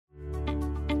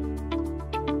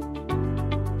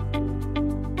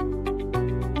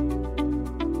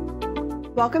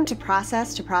Welcome to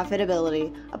Process to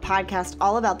Profitability, a podcast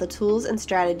all about the tools and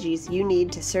strategies you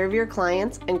need to serve your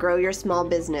clients and grow your small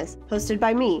business, hosted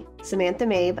by me, Samantha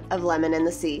Mabe of Lemon and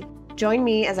the Sea. Join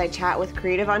me as I chat with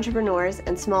creative entrepreneurs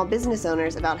and small business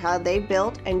owners about how they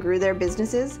built and grew their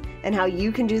businesses and how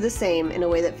you can do the same in a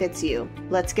way that fits you.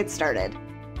 Let's get started.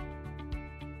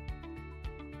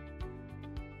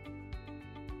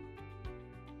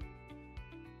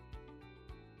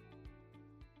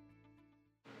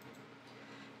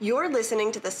 You're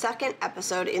listening to the second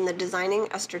episode in the Designing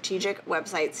a Strategic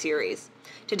Website series.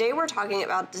 Today we're talking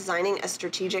about designing a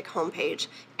strategic homepage,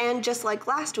 and just like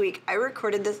last week, I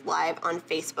recorded this live on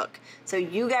Facebook. So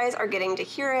you guys are getting to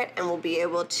hear it and will be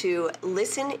able to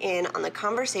listen in on the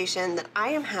conversation that I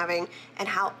am having and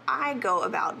how I go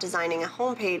about designing a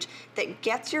homepage that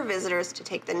gets your visitors to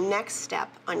take the next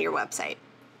step on your website.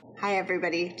 Hi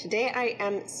everybody. Today I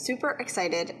am super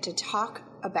excited to talk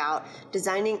about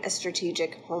designing a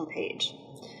strategic homepage.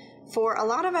 For a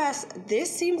lot of us, this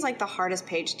seems like the hardest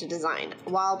page to design.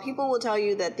 While people will tell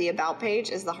you that the About page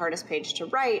is the hardest page to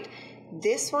write,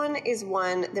 this one is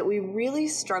one that we really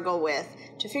struggle with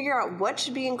to figure out what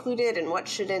should be included and what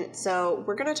shouldn't, so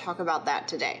we're going to talk about that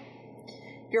today.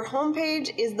 Your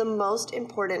homepage is the most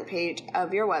important page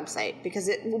of your website because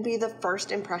it will be the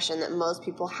first impression that most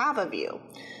people have of you.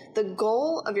 The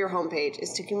goal of your homepage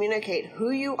is to communicate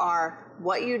who you are,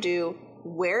 what you do,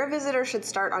 where a visitor should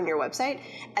start on your website,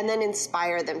 and then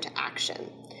inspire them to action.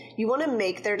 You want to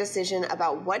make their decision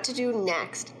about what to do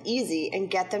next easy and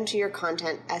get them to your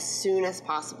content as soon as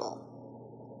possible.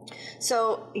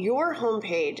 So your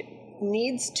homepage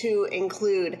needs to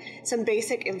include some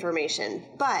basic information,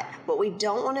 but what we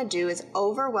don't want to do is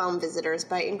overwhelm visitors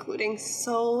by including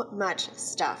so much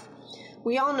stuff.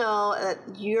 We all know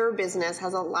that your business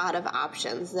has a lot of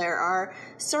options. There are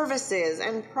services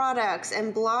and products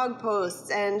and blog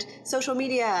posts and social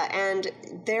media, and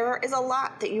there is a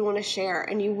lot that you want to share,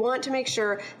 and you want to make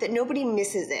sure that nobody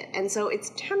misses it. And so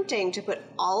it's tempting to put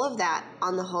all of that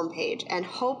on the homepage and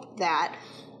hope that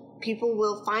people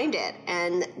will find it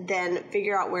and then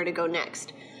figure out where to go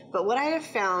next. But what I have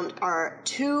found are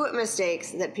two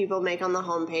mistakes that people make on the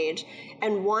homepage,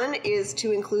 and one is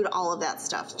to include all of that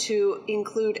stuff, to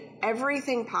include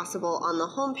everything possible on the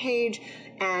homepage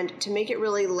and to make it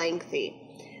really lengthy.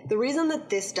 The reason that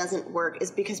this doesn't work is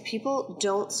because people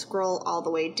don't scroll all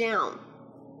the way down.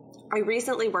 I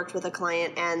recently worked with a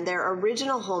client and their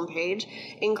original homepage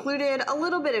included a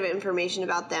little bit of information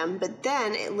about them, but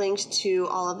then it linked to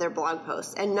all of their blog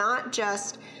posts, and not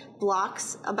just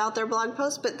blocks about their blog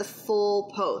post, but the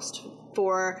full post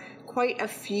for quite a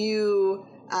few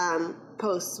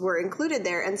posts were included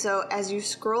there. And so as you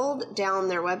scrolled down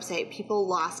their website, people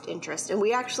lost interest. And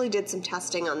we actually did some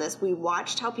testing on this. We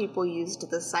watched how people used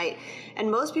the site, and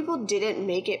most people didn't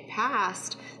make it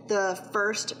past the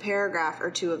first paragraph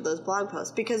or two of those blog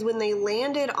posts, because when they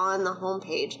landed on the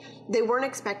homepage, they weren't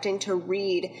expecting to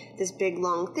read this big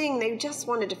long thing. They just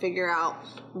wanted to figure out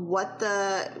what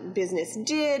the business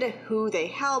did, who they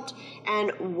helped,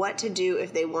 and what to do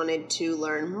if they wanted to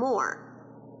learn more.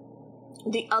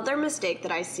 The other mistake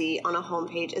that I see on a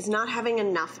homepage is not having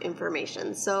enough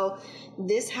information. So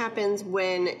this happens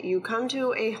when you come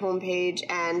to a homepage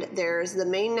and there's the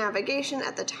main navigation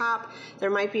at the top.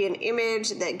 There might be an image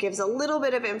that gives a little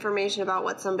bit of information about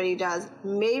what somebody does,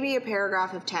 maybe a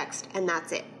paragraph of text, and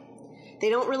that's it. They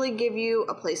don't really give you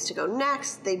a place to go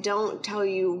next. They don't tell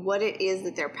you what it is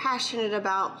that they're passionate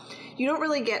about. You don't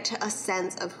really get to a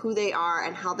sense of who they are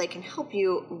and how they can help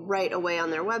you right away on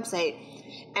their website.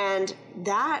 And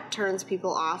that turns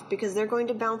people off because they're going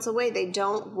to bounce away. They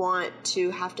don't want to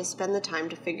have to spend the time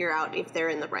to figure out if they're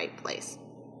in the right place.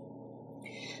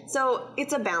 So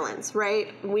it's a balance, right?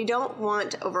 We don't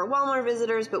want to overwhelm our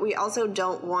visitors, but we also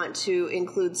don't want to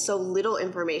include so little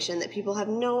information that people have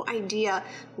no idea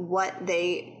what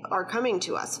they are coming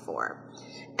to us for.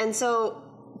 And so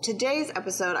today's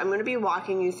episode, I'm going to be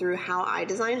walking you through how I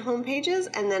design homepages,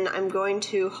 and then I'm going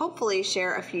to hopefully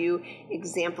share a few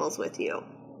examples with you.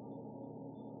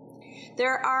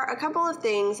 There are a couple of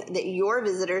things that your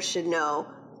visitors should know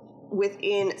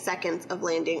within seconds of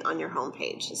landing on your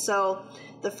homepage. So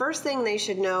the first thing they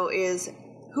should know is,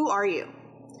 who are you?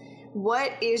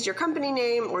 What is your company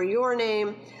name or your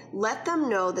name? Let them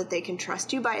know that they can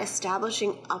trust you by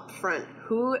establishing upfront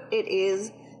who it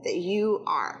is that you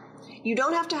are. You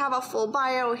don't have to have a full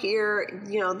bio here,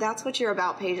 that's what your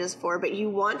About page is for, but you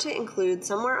want to include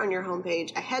somewhere on your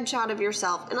homepage a headshot of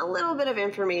yourself and a little bit of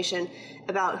information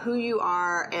about who you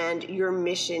are and your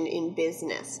mission in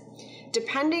business.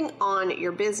 Depending on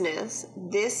your business,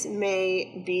 this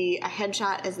may be a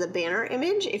headshot as the banner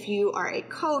image if you are a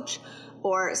coach,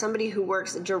 or somebody who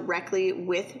works directly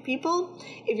with people.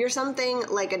 If you're something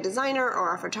like a designer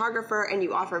or a photographer and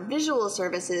you offer visual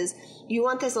services, you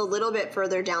want this a little bit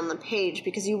further down the page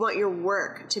because you want your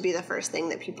work to be the first thing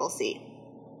that people see.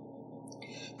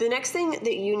 The next thing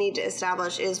that you need to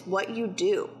establish is what you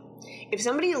do. If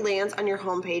somebody lands on your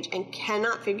homepage and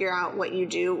cannot figure out what you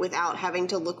do without having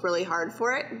to look really hard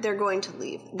for it, they're going to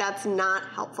leave. That's not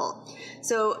helpful.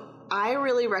 So I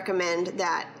really recommend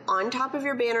that on top of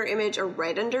your banner image or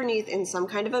right underneath in some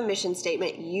kind of a mission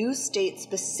statement, you state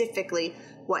specifically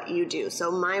what you do.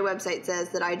 So my website says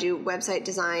that I do website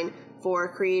design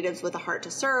for creatives with a heart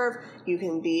to serve. You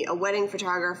can be a wedding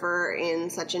photographer in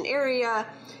such an area.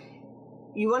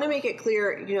 You want to make it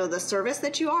clear, the service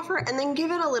that you offer, and then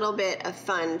give it a little bit of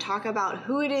fun. Talk about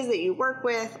who it is that you work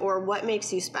with or what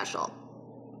makes you special.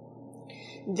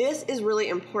 This is really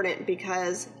important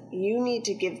because you need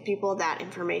to give people that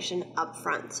information up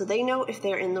front so they know if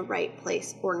they're in the right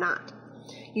place or not.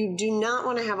 You do not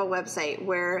want to have a website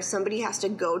where somebody has to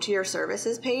go to your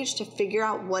services page to figure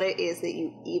out what it is that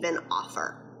you even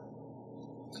offer.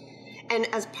 And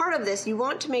as part of this, you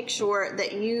want to make sure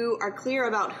that you are clear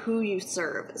about who you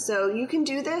serve. So you can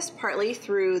do this partly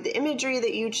through the imagery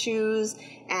that you choose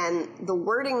and the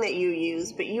wording that you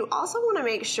use, but you also want to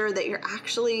make sure that you're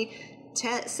actually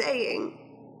saying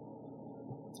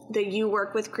that you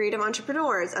work with creative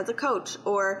entrepreneurs as a coach,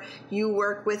 or you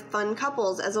work with fun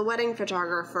couples as a wedding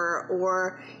photographer,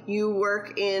 or you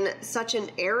work in such an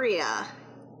area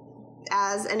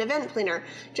as an event planner.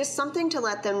 Just something to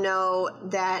let them know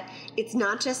that it's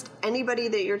not just anybody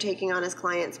that you're taking on as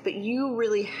clients, but you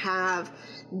really have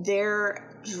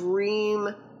their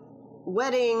dream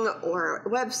wedding or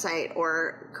website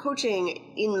or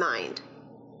coaching in mind.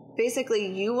 Basically,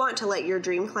 you want to let your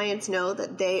dream clients know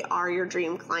that they are your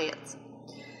dream clients.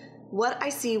 What I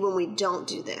see when we don't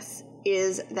do this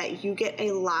is that you get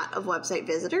a lot of website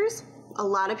visitors. A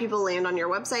lot of people land on your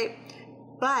website,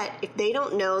 but if they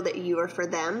don't know that you are for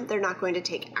them, they're not going to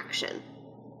take action.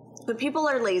 But people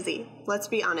are lazy. Let's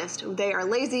be honest. They are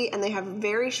lazy and they have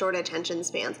very short attention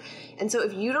spans. And so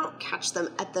if you don't catch them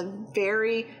at the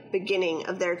very beginning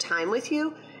of their time with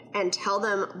you and tell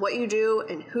them what you do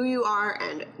and who you are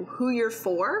and who you're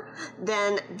for,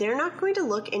 then they're not going to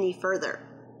look any further.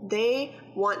 They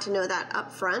want to know that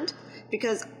up front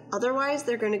because otherwise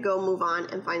they're going to go move on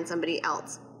and find somebody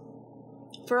else.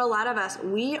 For a lot of us,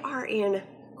 we are in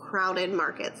crowded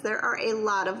markets. There are a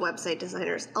lot of website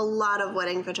designers, a lot of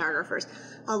wedding photographers,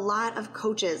 a lot of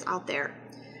coaches out there.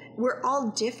 We're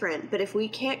all different, but if we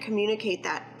can't communicate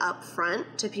that up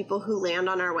front to people who land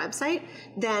on our website,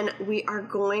 then we are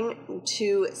going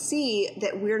to see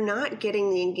that we're not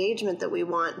getting the engagement that we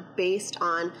want based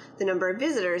on the number of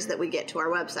visitors that we get to our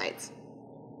websites.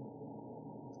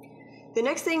 The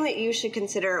next thing that you should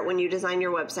consider when you design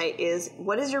your website is,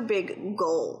 what is your big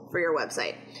goal for your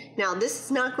website? Now, this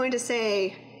is not going to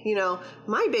say,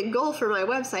 my big goal for my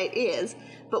website is,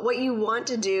 but what you want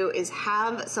to do is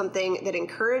have something that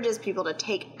encourages people to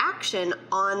take action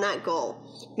on that goal,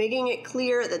 making it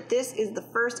clear that this is the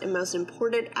first and most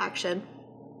important action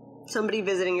somebody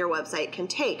visiting your website can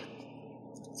take.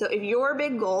 So if your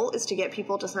big goal is to get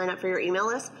people to sign up for your email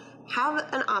list, have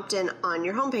an opt-in on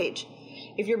your homepage.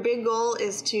 If your big goal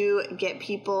is to get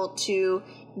people to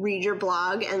read your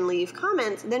blog and leave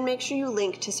comments, then make sure you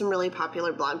link to some really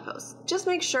popular blog posts. Just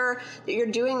make sure that you're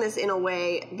doing this in a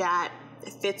way that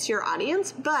fits your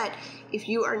audience, but if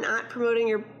you are not promoting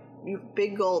your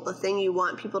big goal, the thing you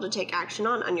want people to take action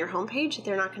on your homepage,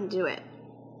 they're not going to do it.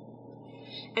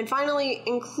 And finally,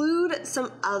 include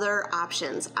some other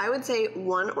options. I would say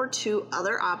 1 or 2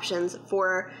 other options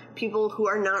for people who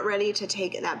are not ready to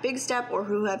take that big step or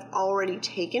who have already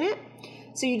taken it.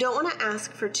 So you don't want to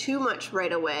ask for too much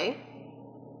right away.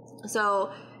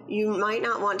 So you might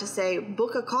not want to say,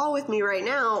 book a call with me right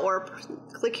now or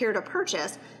click here to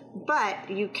purchase, but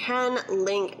you can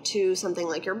link to something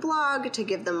like your blog to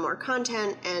give them more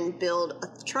content and build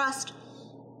a trust.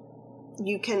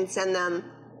 You can send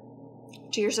them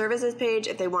to your services page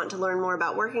if they want to learn more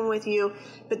about working with you.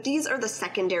 But these are the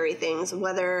secondary things,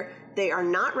 whether they are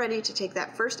not ready to take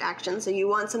that first action. So you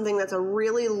want something that's a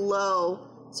really low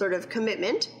sort of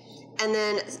commitment. And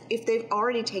then if they've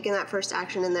already taken that first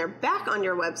action and they're back on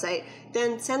your website,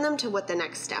 then send them to what the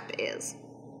next step is.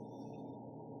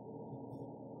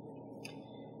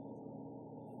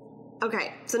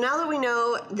 Okay, so now that we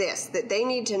know this, that they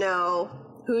need to know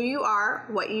who you are,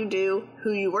 what you do,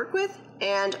 who you work with,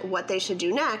 and what they should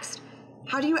do next,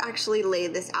 how do you actually lay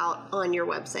this out on your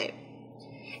website?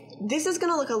 This is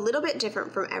going to look a little bit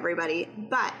different from everybody,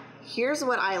 but here's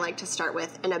what I like to start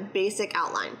with in a basic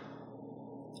outline.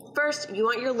 First, you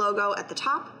want your logo at the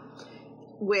top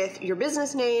with your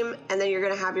business name, and then you're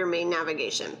going to have your main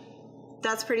navigation.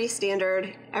 That's pretty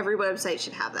standard. Every website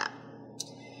should have that.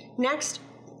 Next,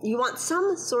 you want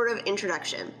some sort of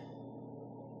introduction.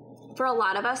 For a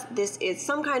lot of us, this is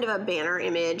some kind of a banner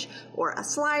image or a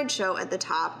slideshow at the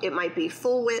top. It might be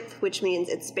full width, which means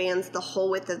it spans the whole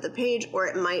width of the page, or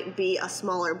it might be a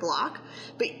smaller block,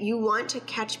 but you want to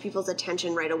catch people's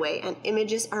attention right away, and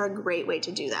images are a great way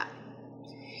to do that.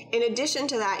 In addition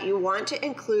to that, you want to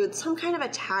include some kind of a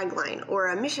tagline or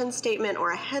a mission statement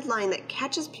or a headline that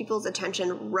catches people's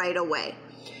attention right away.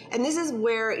 And this is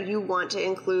where you want to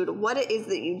include what it is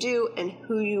that you do and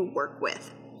who you work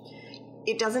with.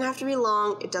 It doesn't have to be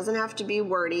long, it doesn't have to be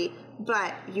wordy,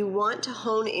 but you want to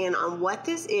hone in on what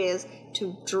this is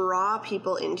to draw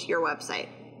people into your website.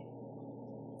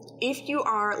 If you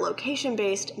are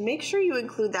location-based, make sure you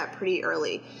include that pretty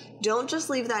early. Don't just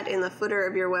leave that in the footer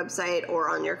of your website or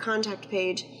on your contact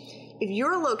page. If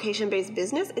you're a location-based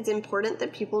business, it's important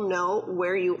that people know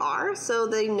where you are so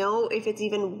they know if it's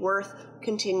even worth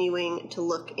continuing to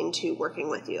look into working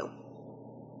with you.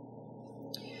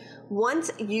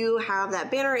 Once you have that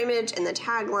banner image and the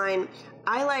tagline,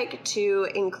 I like to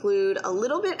include a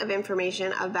little bit of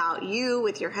information about you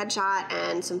with your headshot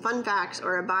and some fun facts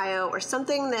or a bio or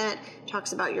something that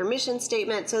talks about your mission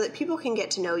statement so that people can get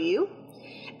to know you.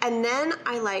 And then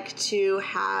I like to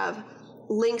have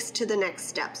links to the next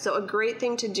step. So a great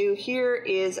thing to do here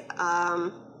is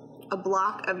a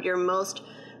block of your most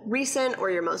recent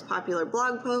or your most popular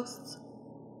blog posts,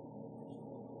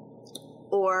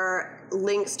 or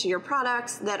links to your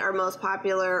products that are most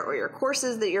popular or your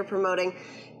courses that you're promoting.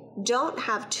 Don't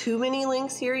have too many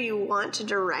links here. You want to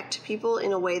direct people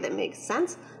in a way that makes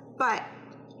sense, but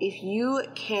if you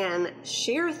can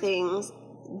share things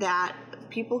that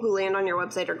people who land on your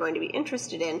website are going to be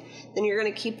interested in, then you're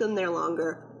going to keep them there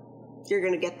longer. You're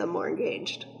going to get them more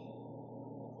engaged.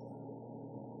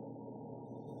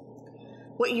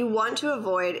 What you want to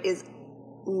avoid is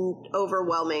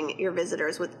overwhelming your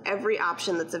visitors with every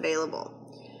option that's available.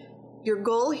 Your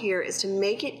goal here is to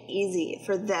make it easy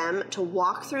for them to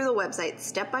walk through the website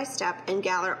step by step and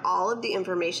gather all of the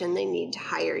information they need to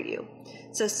hire you.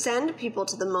 So send people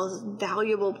to the most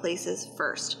valuable places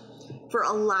first. For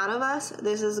a lot of us,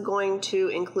 this is going to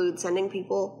include sending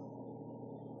people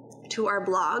to our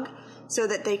blog so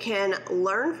that they can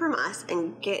learn from us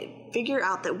and figure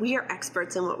out that we are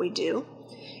experts in what we do.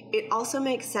 It also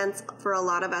makes sense for a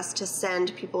lot of us to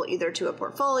send people either to a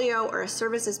portfolio or a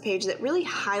services page that really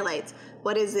highlights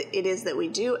what it is that we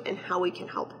do and how we can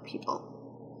help people.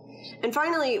 And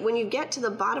finally, when you get to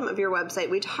the bottom of your website,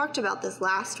 we talked about this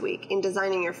last week in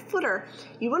designing your footer,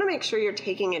 you want to make sure you're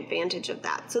taking advantage of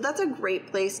that. So that's a great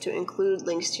place to include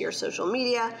links to your social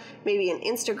media, maybe an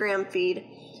Instagram feed.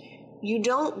 You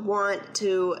don't want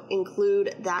to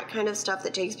include that kind of stuff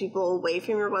that takes people away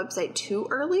from your website too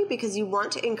early because you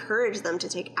want to encourage them to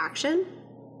take action.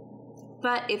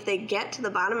 But if they get to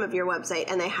the bottom of your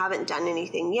website and they haven't done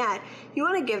anything yet, you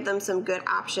want to give them some good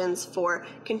options for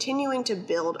continuing to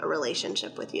build a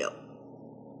relationship with you.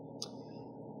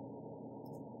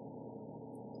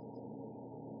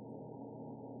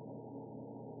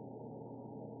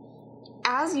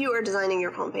 As you are designing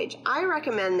your homepage, I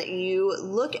recommend that you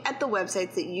look at the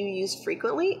websites that you use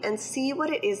frequently and see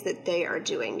what it is that they are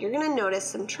doing. You're going to notice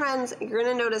some trends, you're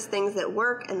going to notice things that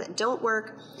work and that don't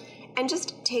work, and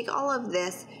just take all of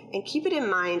this and keep it in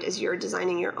mind as you're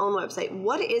designing your own website.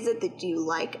 What is it that you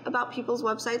like about people's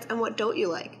websites and what don't you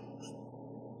like?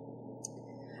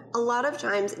 A lot of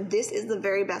times, this is the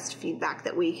very best feedback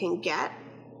that we can get,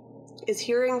 is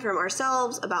hearing from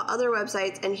ourselves about other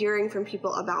websites and hearing from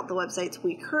people about the websites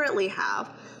we currently have,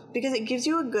 because it gives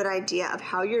you a good idea of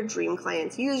how your dream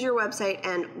clients use your website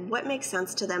and what makes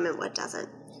sense to them and what doesn't.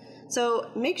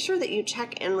 So make sure that you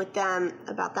check in with them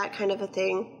about that kind of a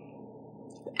thing,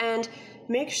 and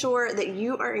make sure that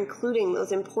you are including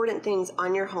those important things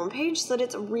on your homepage so that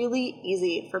it's really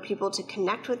easy for people to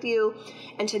connect with you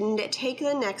and to take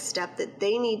the next step that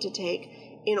they need to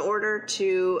take in order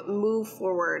to move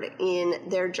forward in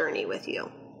their journey with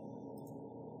you.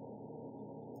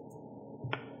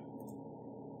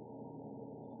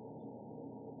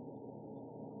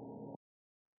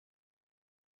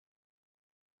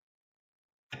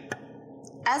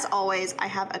 As always, I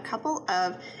have a couple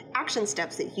of action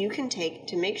steps that you can take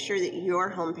to make sure that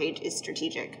your homepage is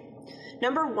strategic.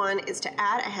 Number one is to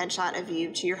add a headshot of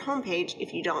you to your homepage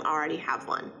if you don't already have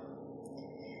one.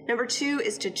 Number two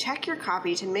is to check your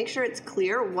copy to make sure it's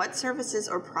clear what services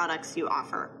or products you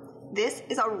offer. This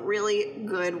is a really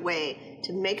good way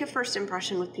to make a first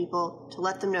impression with people, to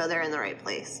let them know they're in the right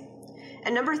place.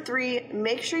 And number 3,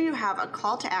 make sure you have a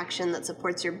call to action that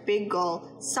supports your big goal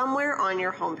somewhere on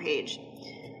your homepage.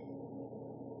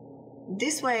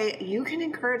 This way, you can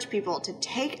encourage people to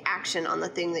take action on the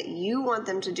thing that you want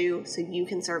them to do so you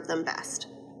can serve them best.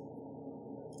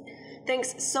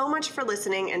 Thanks so much for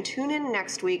listening, and tune in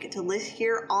next week to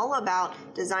hear all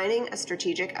about designing a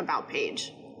strategic about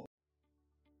page.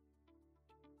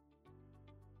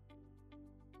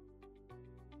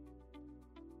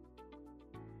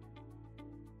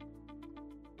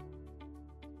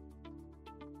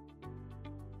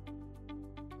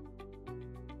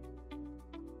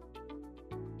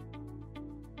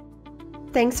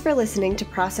 Thanks for listening to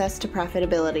Process to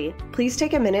Profitability. Please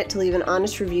take a minute to leave an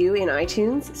honest review in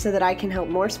iTunes so that I can help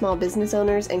more small business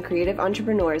owners and creative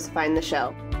entrepreneurs find the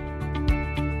show.